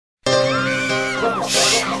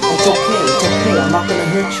It's okay, I'm not gonna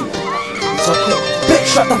hurt you. It's okay. Bitch,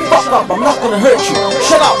 shut the fuck up, I'm not gonna hurt you.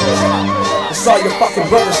 Shut up! It's all your fucking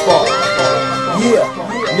brother's fault. Yeah,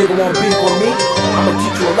 nigga won't beef with me, I'ma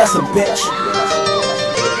teach you a lesson, bitch.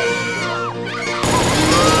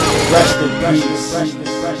 Rest in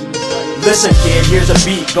peace. Listen kid, here's a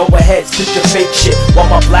beat, go ahead, spit your fake shit. While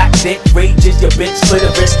my black dick rages your bitch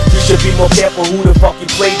clitoris. You should be more careful who the fuck you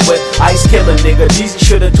played with. Ice killer nigga, Jeezy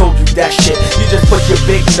should've told you that shit. You just put your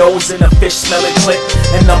big nose in a fish smelling clip,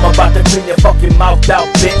 and I'm about to clean your fucking mouth out,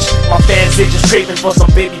 bitch. My fans, they just craving for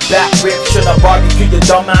some baby back rib. Should I barbecue your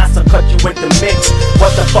dumb ass and cut you into mix?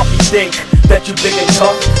 What the fuck you think? That you big and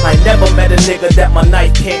tough? I never met a nigga that my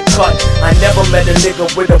knife can't cut. I never met a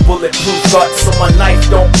nigga with a bulletproof gut. So my knife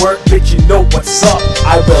don't work, bitch, you know what's up.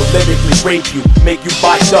 I will lyrically rape you, make you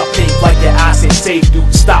buy duct tape like your ass ain't safe, dude.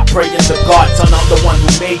 Stop praying to God, son, I'm the one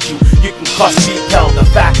who made you. You can cuss me, hell, the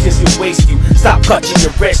fact is you waste you. Stop clutching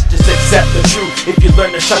your wrist, just accept the truth. If you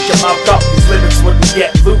learn to shut your mouth up, these lyrics wouldn't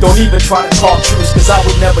get loose. Don't even try to call truce, cause I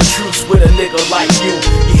would never truce with a nigga like you.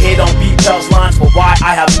 You hate on B-Pell's lines, but why,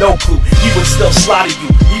 I have no clue. He would still slaughter you,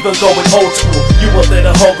 even going old school. You a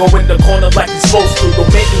little hoe, go in the corner like he's supposed to. Don't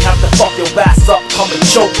make me have to fuck your ass up, come and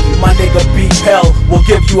choke you. My nigga B-Pell will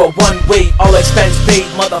give you a one-way, all expense paid,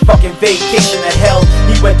 motherfucking vacation to hell.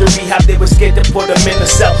 He went to rehab, they were scared to put him in a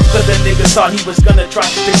cell, cause the nigga thought he was gonna try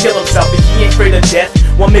to kill himself. But he ain't afraid of death,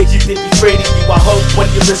 what makes you think he's afraid of you? I hope when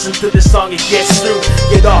you listen to this song it gets through.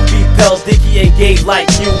 Get off B-Pell's dick, he ain't gay like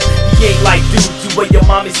you. He ain't like dudes, you wear your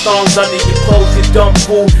mommy's thongs under your clothes, you dumb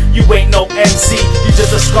fool. You ain't no MC, you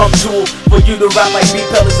just a scum tool. For you to rap like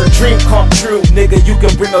B-Pell is a dream come true. Nigga, you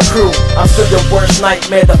can bring a crew, I'm still your worst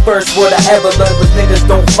nightmare. The first word I ever learned was niggas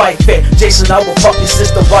don't fight fair. Jason, I will fuck your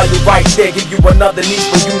sister while you right there. Give you another niece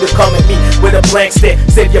for you to come at me with a blank stare.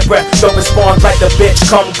 Save your breath, don't respond like the bitch.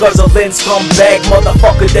 Come guzzling scumbag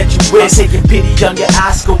motherfucker that you is. I'm taking pity on your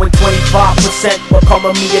ass, going 25%. But come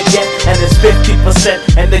with me again, and it's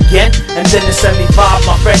 50%. And again, and then it's 75,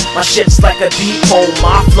 my friend. My shit's like a depot,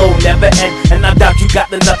 my flow never end. And I doubt you got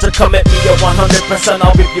the nuts to come at me at 100%.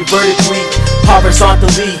 I'll rip you vertically,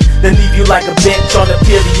 horizontally, then leave you like a bitch on a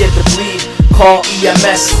period to bleed. Call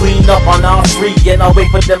EMS, clean up on all three, and I'll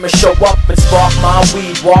wait for them to show up and spark my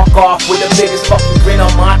weed. Walk off with the biggest fucking grin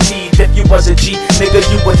on my teeth. If you was a G, nigga,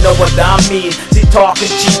 you would know what I mean. See, talk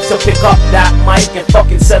is cheap, so pick up that mic and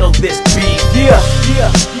fucking settle this beat. Yeah,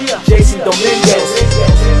 Jason Dominguez.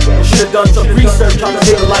 You should've done some research on a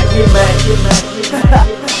nigga like me, man.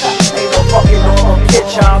 Ain't no fucking normal kid,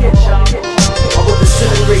 child. I would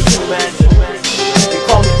disintegrate you, man. They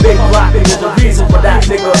call me Big Black, there's a reason for that,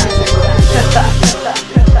 nigga.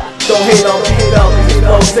 Don't hate on B-Pell, cause it's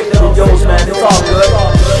no sicker than yours, man. It's all good.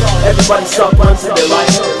 Everybody suck once in their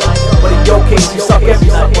life, but in your case, you suck every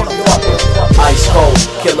night, motherfucker. Ice Cold,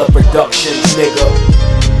 Killer Productions, nigga.